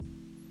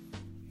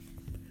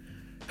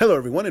Hello,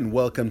 everyone, and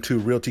welcome to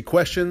Realty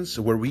Questions,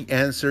 where we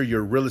answer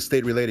your real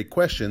estate related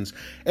questions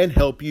and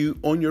help you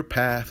on your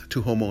path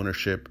to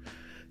homeownership.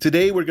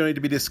 Today, we're going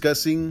to be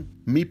discussing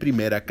Mi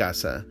Primera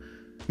Casa.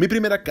 Mi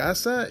Primera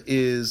Casa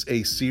is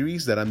a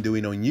series that I'm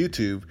doing on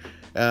YouTube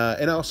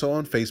and also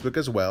on Facebook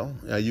as well.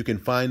 You can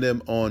find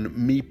them on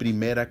Mi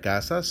Primera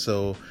Casa.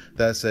 So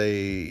that's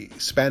a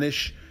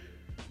Spanish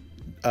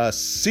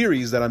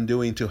series that I'm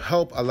doing to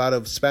help a lot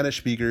of Spanish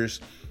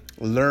speakers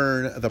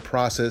learn the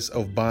process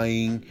of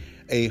buying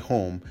a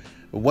home.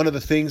 One of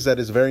the things that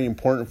is very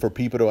important for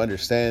people to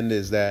understand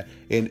is that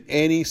in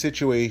any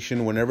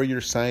situation, whenever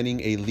you're signing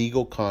a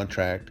legal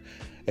contract,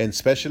 and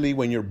especially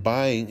when you're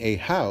buying a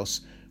house,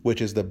 which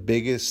is the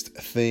biggest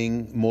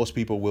thing most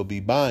people will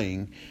be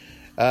buying,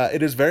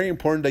 it is very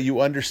important that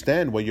you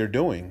understand what you're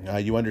doing.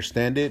 You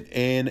understand it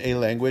in a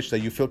language that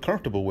you feel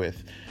comfortable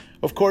with.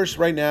 Of course,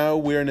 right now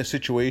we're in a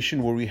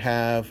situation where we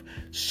have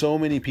so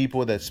many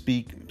people that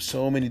speak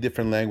so many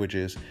different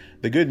languages.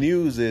 The good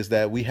news is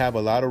that we have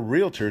a lot of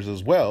realtors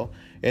as well,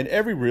 and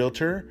every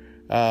realtor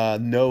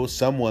knows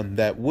someone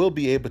that will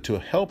be able to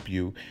help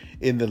you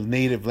in the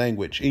native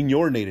language, in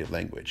your native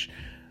language.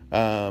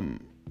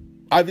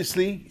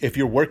 Obviously, if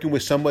you're working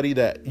with somebody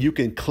that you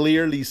can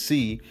clearly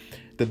see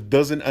that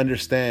doesn't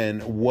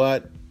understand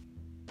what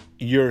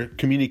you're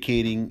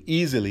communicating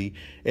easily,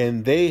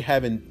 and they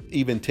haven't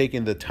even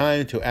taken the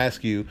time to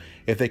ask you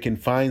if they can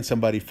find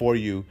somebody for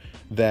you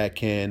that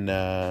can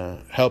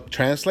help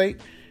translate,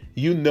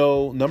 you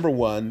know, number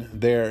one,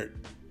 they're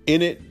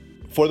in it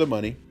for the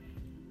money,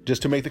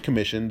 just to make the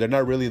commission. They're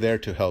not really there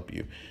to help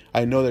you.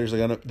 I know there's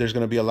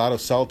gonna be a lot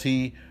of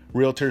salty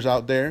realtors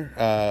out there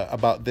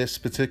about this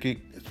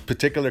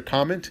particular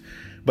comment,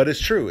 but it's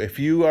true. If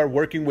you are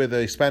working with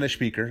a Spanish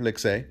speaker,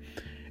 let's say,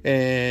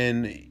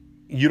 and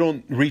you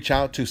don't reach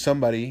out to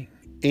somebody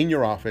in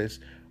your office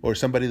or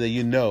somebody that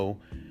you know,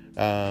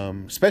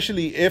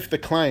 especially if the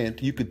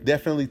client, you could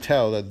definitely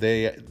tell that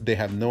they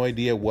have no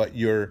idea what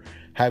you're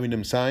having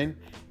them sign.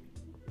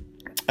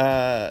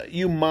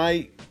 You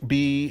might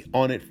be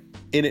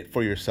in it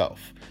for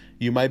yourself.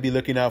 You might be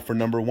looking out for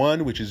number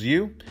one, which is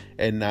you,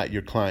 and not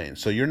your client.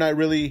 So you're not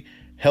really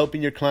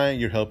helping your client,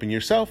 you're helping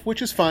yourself, which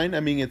is fine.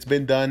 I mean, it's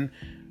been done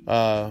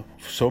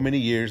so many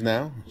years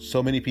now.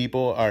 So many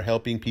people are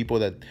helping people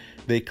that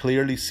they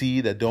clearly see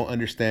that don't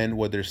understand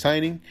what they're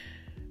signing.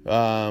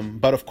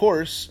 But of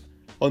course,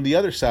 on the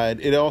other side,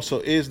 it also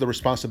is the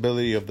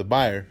responsibility of the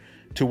buyer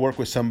to work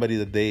with somebody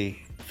that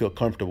they feel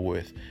comfortable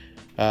with.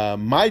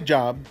 My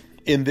job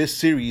in this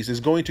series is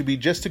going to be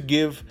just to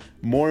give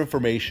more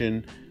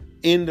information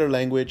in their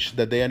language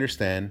that they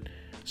understand,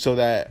 so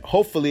that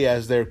hopefully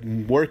as they're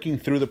working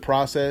through the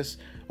process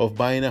of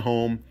buying a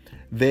home,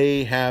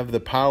 they have the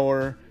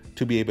power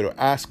to be able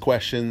to ask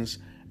questions,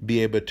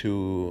 be able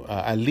to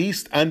at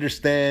least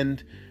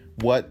understand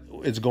what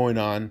is going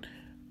on.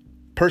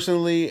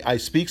 Personally, I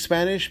speak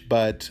Spanish,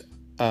 but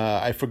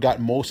I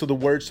forgot most of the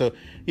words. So,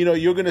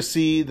 you're going to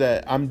see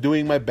that I'm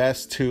doing my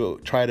best to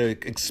try to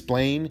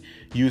explain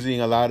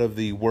using a lot of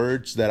the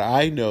words that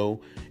I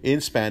know in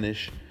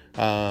Spanish.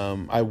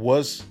 I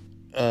was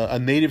a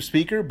native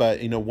speaker,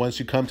 but, once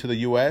you come to the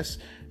U.S.,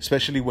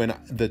 especially when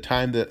the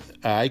time that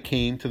I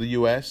came to the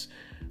U.S.,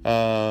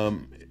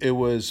 it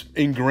was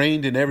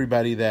ingrained in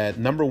everybody that,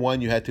 number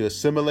one, you had to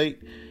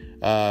assimilate.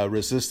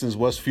 Resistance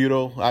was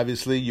futile.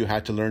 Obviously, you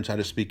had to learn how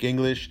to speak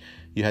English.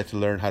 You had to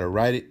learn how to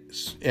write it.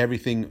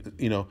 Everything,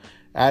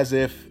 as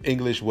if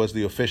English was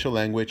the official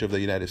language of the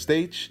United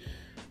States,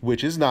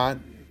 which is not.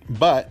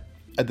 But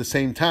at the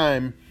same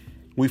time,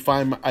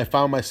 I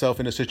found myself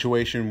in a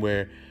situation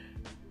where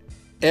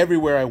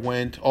everywhere I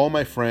went, all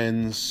my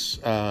friends,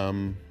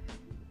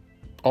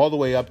 all the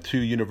way up to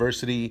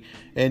university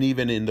and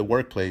even in the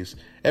workplace,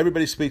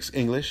 everybody speaks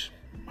English.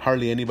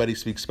 Hardly anybody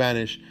speaks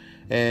Spanish.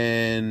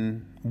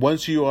 And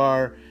once you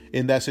are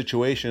in that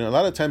situation, a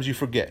lot of times you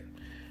forget.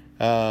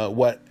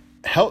 What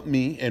helped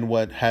me and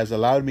what has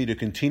allowed me to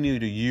continue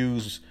to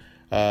use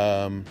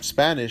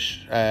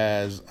Spanish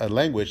as a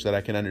language that I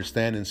can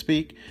understand and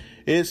speak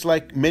is,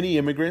 like many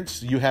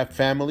immigrants, you have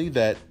family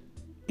that,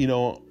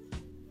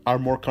 are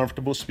more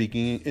comfortable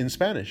speaking in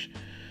Spanish.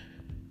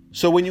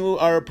 So when you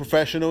are a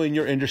professional in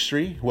your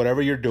industry,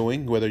 whatever you're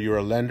doing, whether you're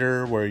a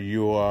lender, whether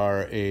you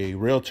are a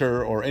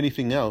realtor or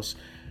anything else,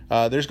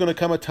 there's going to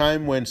come a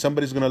time when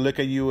somebody's going to look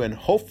at you and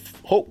hope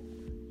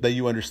that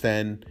you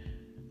understand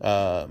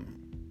the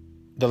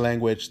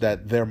language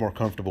that they're more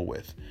comfortable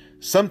with.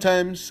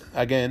 Sometimes,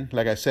 again,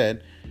 like I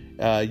said,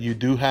 you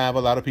do have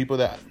a lot of people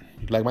that,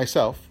 like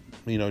myself,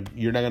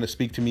 you're not going to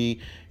speak to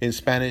me in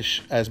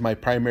Spanish as my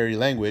primary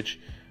language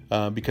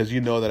because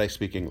you know that I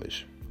speak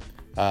English.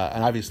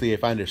 And obviously,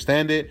 if I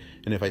understand it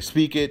and if I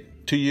speak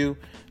it to you,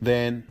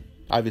 then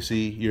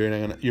obviously you're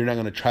not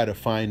gonna try to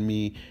find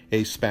me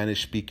a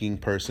Spanish-speaking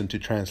person to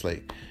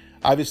translate.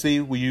 Obviously,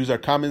 we use our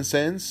common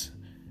sense,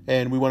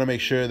 and we want to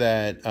make sure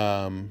that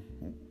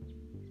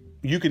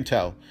you can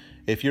tell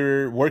if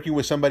you're working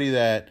with somebody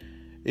that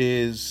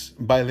is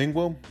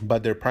bilingual,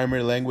 but their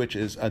primary language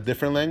is a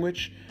different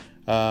language.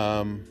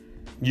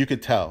 You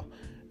could tell.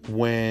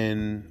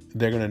 when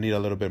they're going to need a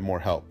little bit more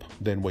help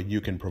than what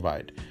you can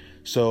provide.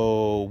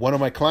 So one of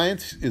my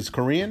clients is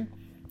Korean.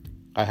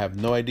 I have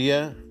no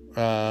idea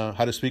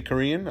how to speak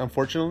Korean,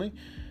 unfortunately.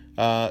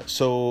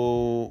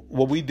 So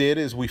what we did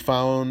is we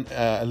found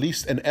at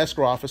least an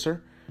escrow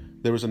officer.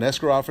 There was an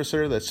escrow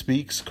officer that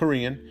speaks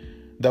Korean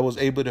that was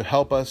able to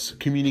help us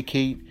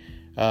communicate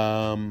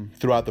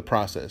throughout the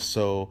process.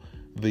 So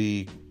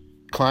the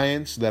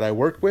clients that I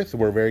worked with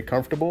were very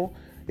comfortable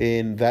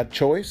in that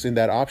choice, in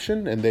that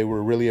option, and they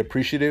were really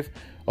appreciative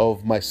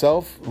of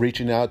myself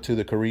reaching out to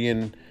the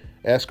Korean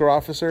escrow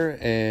officer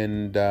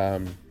and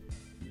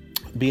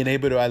being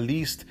able to at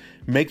least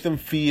make them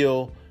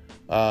feel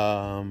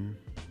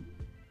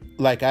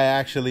like I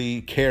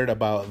actually cared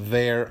about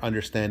their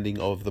understanding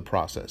of the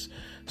process.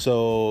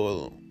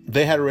 So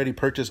they had already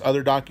purchased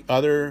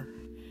other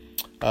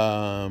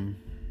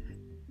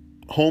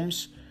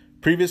homes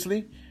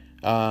previously,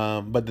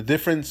 but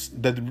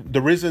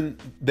the reason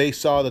they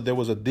saw that there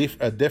was a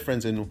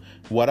difference in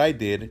what I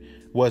did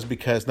was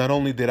because not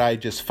only did I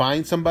just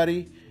find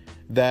somebody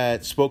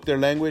that spoke their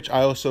language,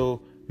 I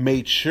also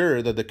made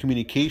sure that the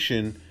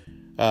communication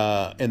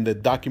and the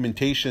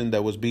documentation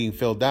that was being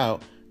filled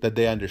out, that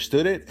they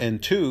understood it,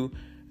 and two,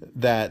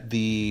 that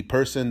the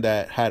person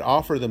that had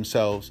offered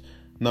themselves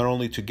not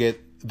only to get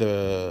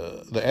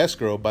the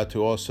escrow, but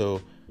to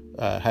also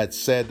had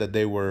said that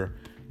they were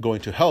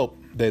going to help,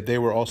 that they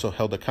were also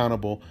held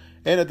accountable,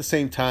 and at the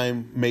same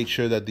time made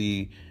sure that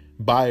the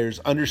buyers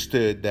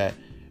understood that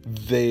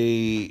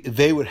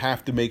they would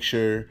have to make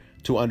sure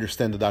to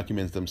understand the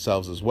documents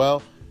themselves as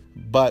well,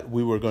 but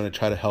we were going to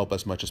try to help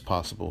as much as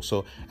possible.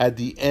 So at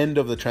the end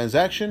of the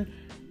transaction,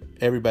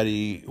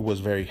 everybody was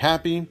very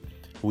happy.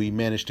 We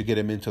managed to get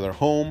them into their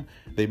home.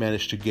 They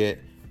managed to get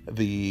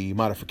the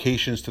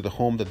modifications to the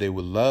home that they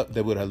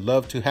would have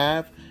loved to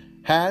have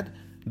had,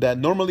 that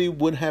normally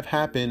wouldn't have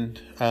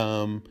happened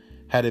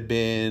had it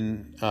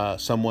been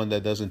someone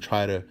that doesn't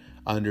try to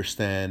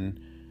understand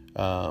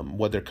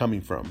what they're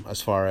coming from,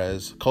 as far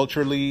as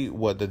culturally,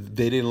 what they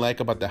didn't like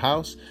about the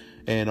house,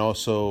 and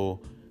also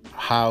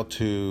how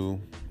to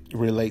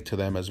relate to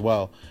them as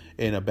well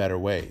in a better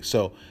way.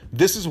 So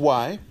this is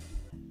why,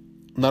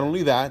 not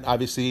only that,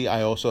 obviously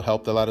I also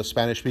helped a lot of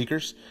Spanish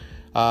speakers.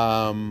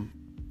 And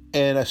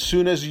as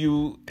soon as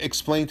you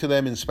explain to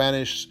them in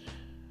Spanish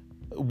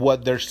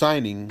what they're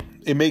signing,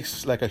 it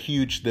makes like a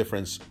huge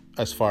difference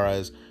as far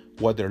as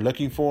what they're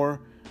looking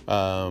for,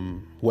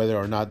 whether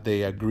or not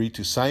they agree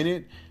to sign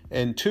it.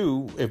 And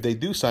two, if they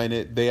do sign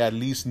it, they at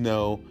least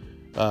know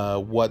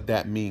what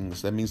that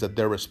means. That means that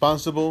they're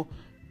responsible,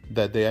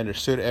 that they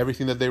understood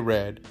everything that they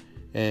read,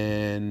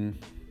 and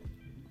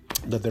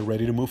that they're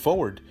ready to move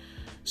forward.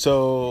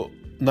 So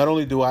not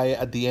only do I,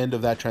 at the end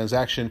of that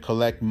transaction,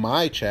 collect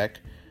my check,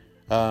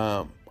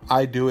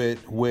 I do it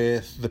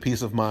with the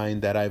peace of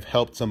mind that I've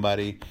helped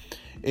somebody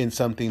in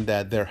something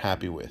that they're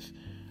happy with.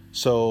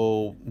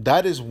 So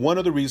that is one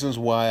of the reasons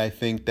why I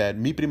think that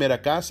Mi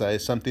Primera Casa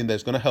is something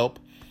that's going to help.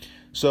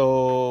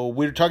 So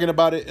we're talking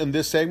about it in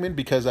this segment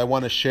because I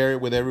want to share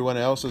it with everyone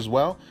else as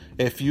well.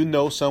 If you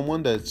know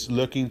someone that's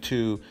looking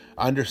to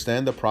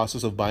understand the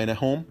process of buying a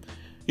home,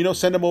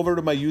 send them over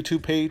to my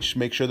YouTube page.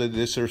 Make sure that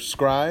they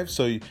subscribe.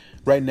 So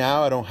right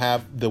now I don't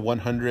have the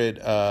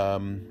 100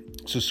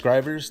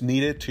 subscribers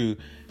needed to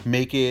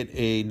make it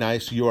a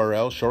nice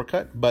URL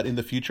shortcut, but in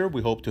the future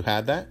we hope to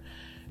have that.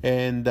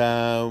 And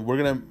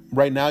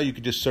right now you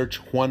can just search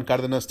Juan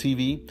Cardenas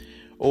TV,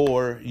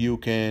 or you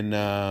can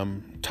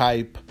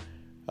type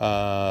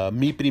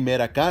Mi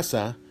Primera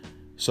Casa.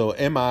 So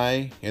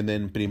M-I, and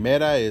then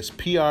Primera is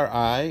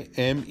P-R-I-M-E-R-A,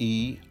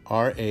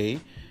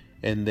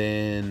 and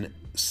then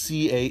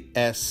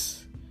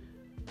C-A-S-A,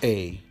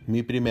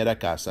 Mi Primera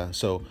Casa.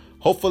 So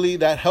hopefully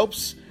that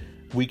helps.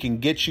 We can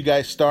get you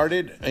guys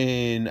started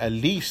in at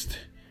least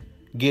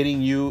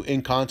getting you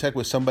in contact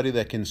with somebody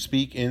that can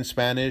speak in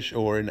Spanish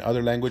or in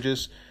other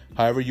languages,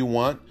 however you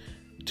want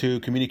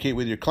to communicate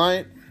with your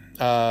client.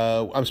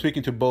 I'm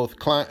speaking to both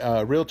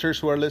realtors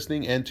who are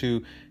listening and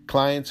to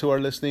clients who are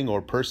listening,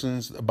 or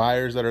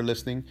buyers that are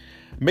listening.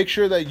 Make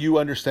sure that you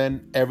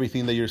understand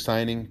everything that you're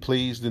signing.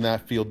 Please do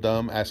not feel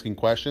dumb asking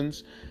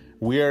questions.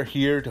 We are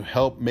here to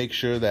help make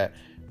sure that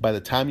by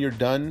the time you're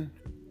done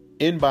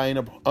in buying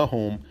a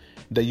home,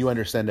 that you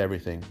understand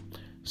everything.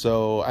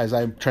 So as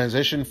I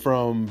transition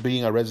from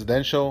being a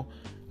residential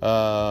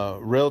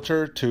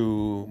realtor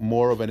to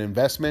more of an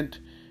investment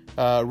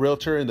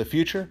realtor in the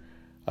future,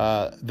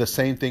 the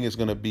same thing is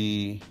going to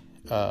be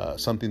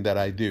something that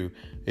I do.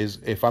 Is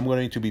if I'm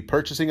going to be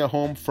purchasing a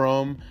home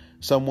from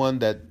someone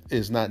that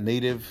is not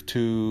native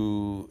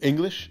to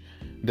English,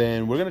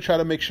 then we're going to try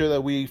to make sure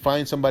that we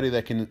find somebody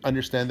that can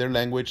understand their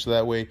language, so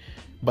that way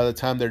by the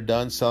time they're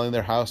done selling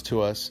their house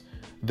to us,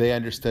 they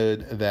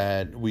understood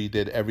that we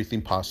did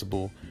everything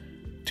possible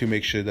to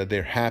make sure that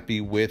they're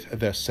happy with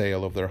the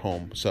sale of their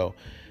home. So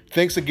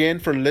thanks again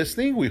for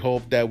listening. We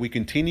hope that we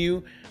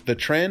continue the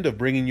trend of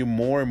bringing you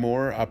more and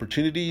more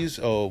opportunities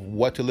of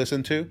what to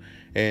listen to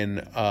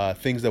and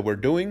things that we're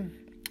doing.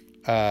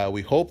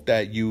 We hope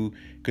that you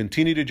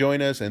continue to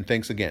join us, and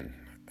thanks again.